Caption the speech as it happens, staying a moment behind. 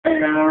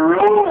going to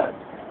rule it.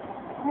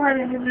 We're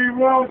going to be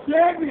world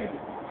champions.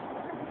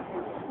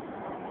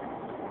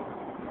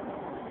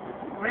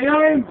 We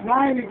don't even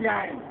play the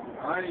game.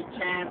 Only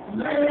chance.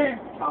 Yeah.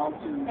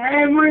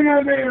 And we're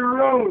going to be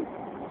ruled.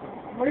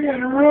 We're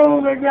going to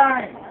rule the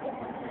game.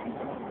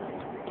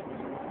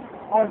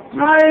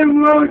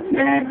 Australian world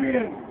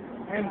champion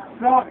in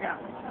soccer.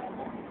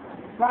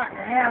 Fuck,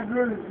 how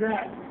good is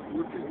that?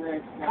 Look at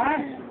that. Huh?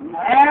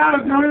 How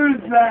good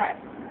is that?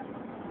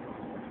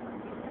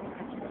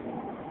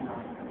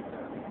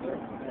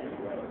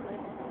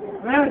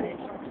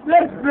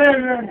 That's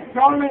better than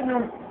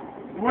Collingwood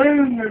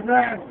winning the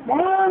grand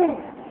final.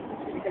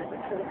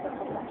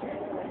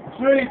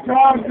 3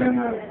 times in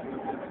the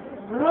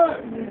run.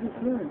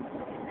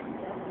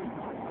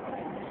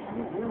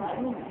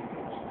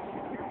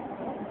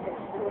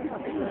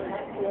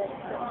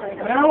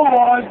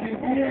 Otherwise he's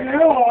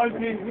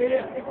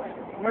here.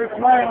 We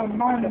play on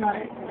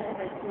Monday.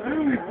 Who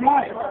do we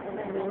play?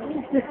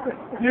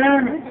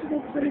 Germans.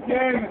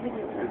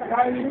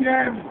 Play the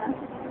Germans.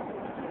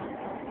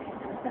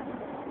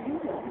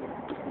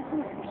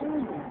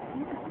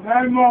 No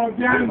more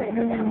Germans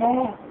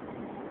anymore.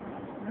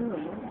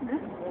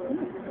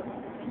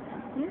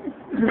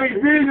 We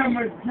beat them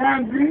with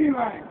Germans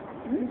anyway.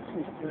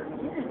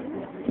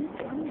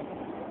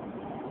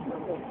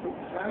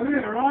 That's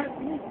it, right?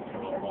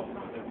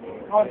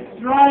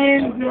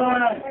 Australians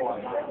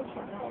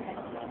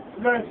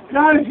the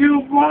social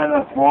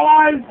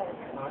butterflies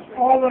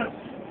of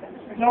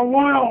the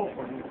world.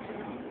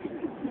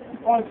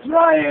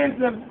 Australia is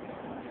the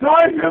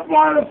social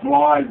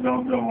butterflies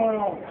of the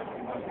world.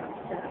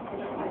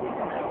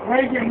 We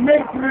can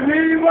mix with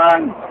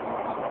anyone,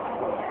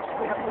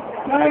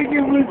 take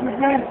it with the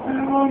best of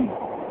them,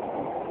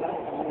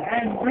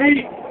 and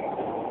beat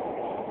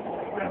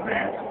the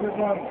best of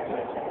them.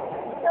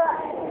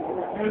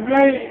 We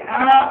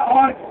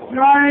are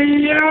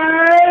Australians!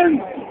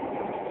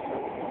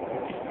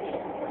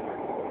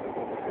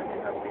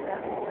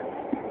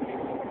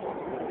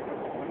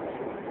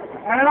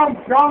 And I'm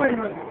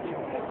Collingwood.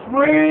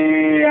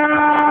 We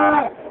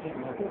are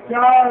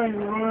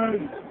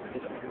Collingwood.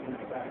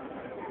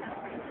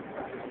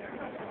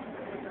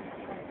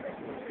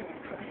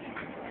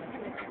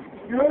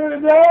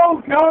 Good old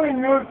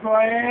Collingwood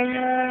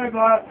player,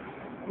 but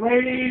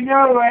we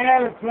know how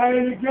to play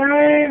the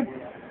game.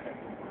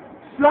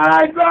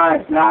 Side by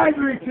side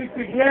we kick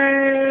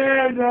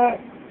together,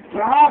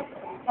 top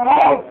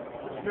of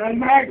the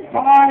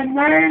magpie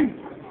name.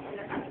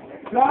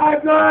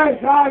 Side by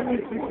side we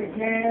kick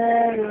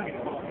together.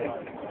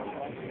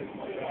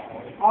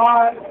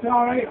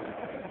 Sorry.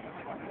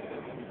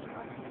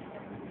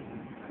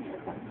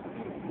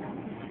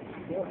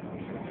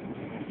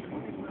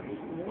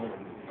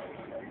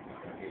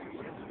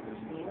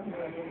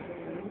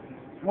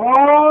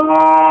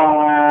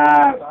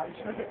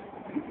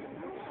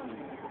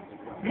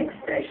 Next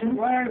station,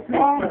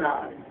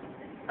 Esplanade.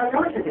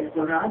 Arrive at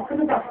Esplanade for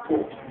the bus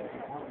port.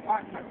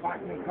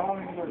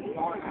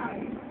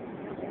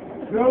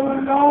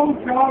 Good old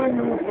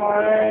Collingwood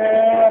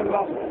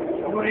forever.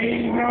 We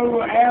know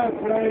how to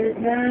play the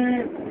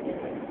game.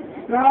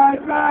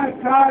 Side by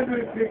side we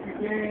pick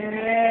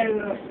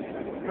together.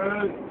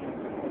 Cause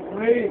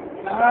we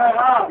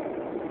are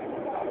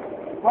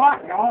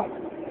fuck off.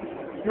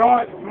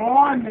 God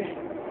blind me.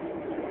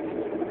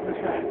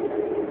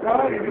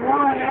 God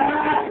blind.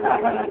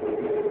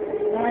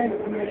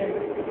 Thanks, man.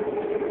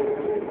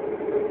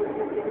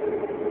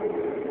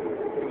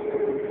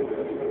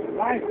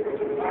 Thanks.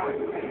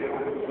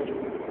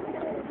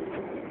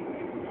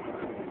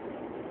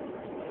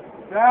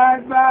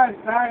 Side by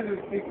side we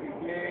stick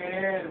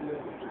together.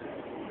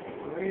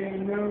 We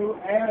know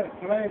how to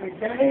play the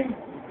game.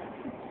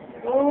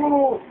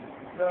 Oh,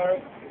 sorry.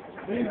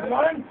 This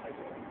one?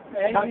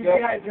 And you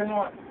guys are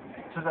not.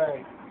 Today.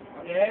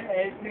 Yeah,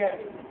 it's good.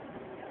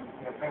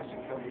 Yeah, fancy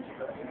Kelly's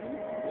today.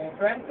 Yeah,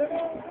 fancy?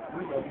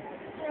 We love you.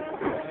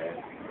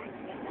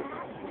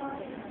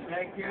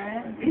 Thank you,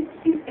 Anne. This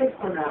is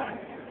Esplanade.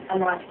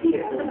 Arrive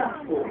here for the bus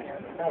port.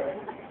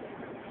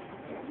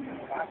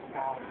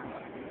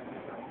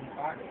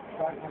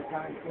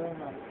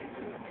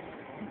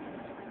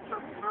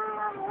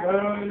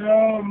 Good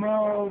old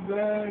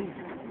Melbourne.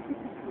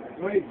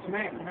 Wait,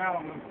 smack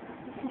Melbourne.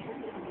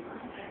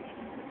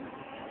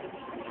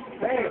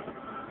 Hey,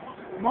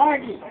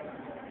 Mikey.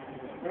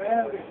 Where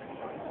are you?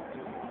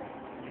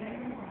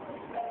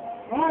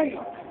 Mikey.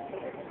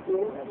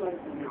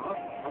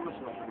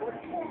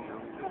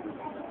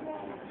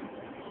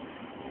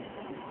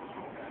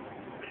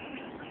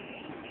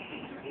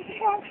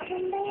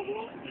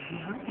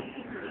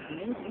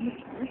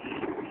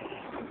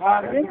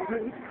 I'll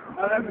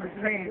have to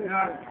sing.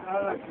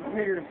 I'll have to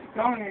figure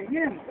Stoney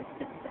again.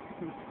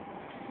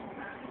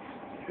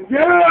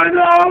 Good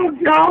old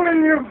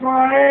Collingwood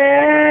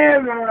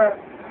forever.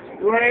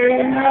 We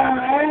know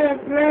how to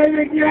play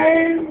the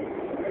game.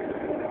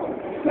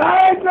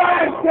 Side by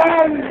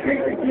side we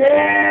stick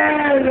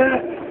together.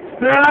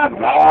 Stop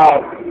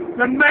off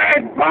the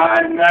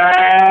magpie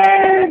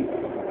name.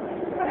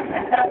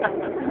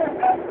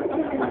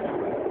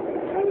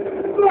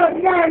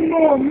 got 9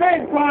 more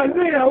magpies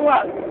here,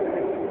 what?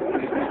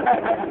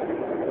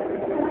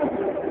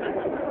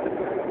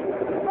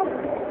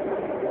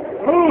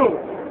 Ooh!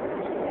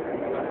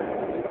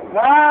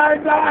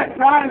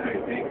 Time to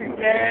think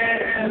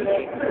again.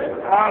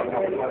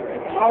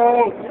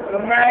 Oh, the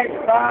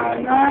magpie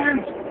name.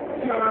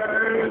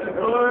 Sure, the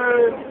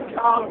blues,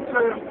 talk to the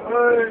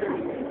blues.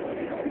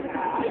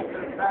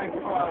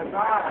 Magpie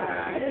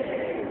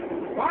name.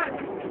 What?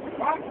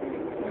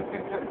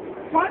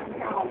 What?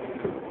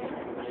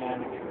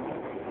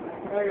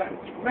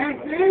 Man,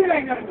 you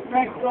ain't gonna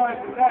make noise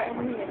today.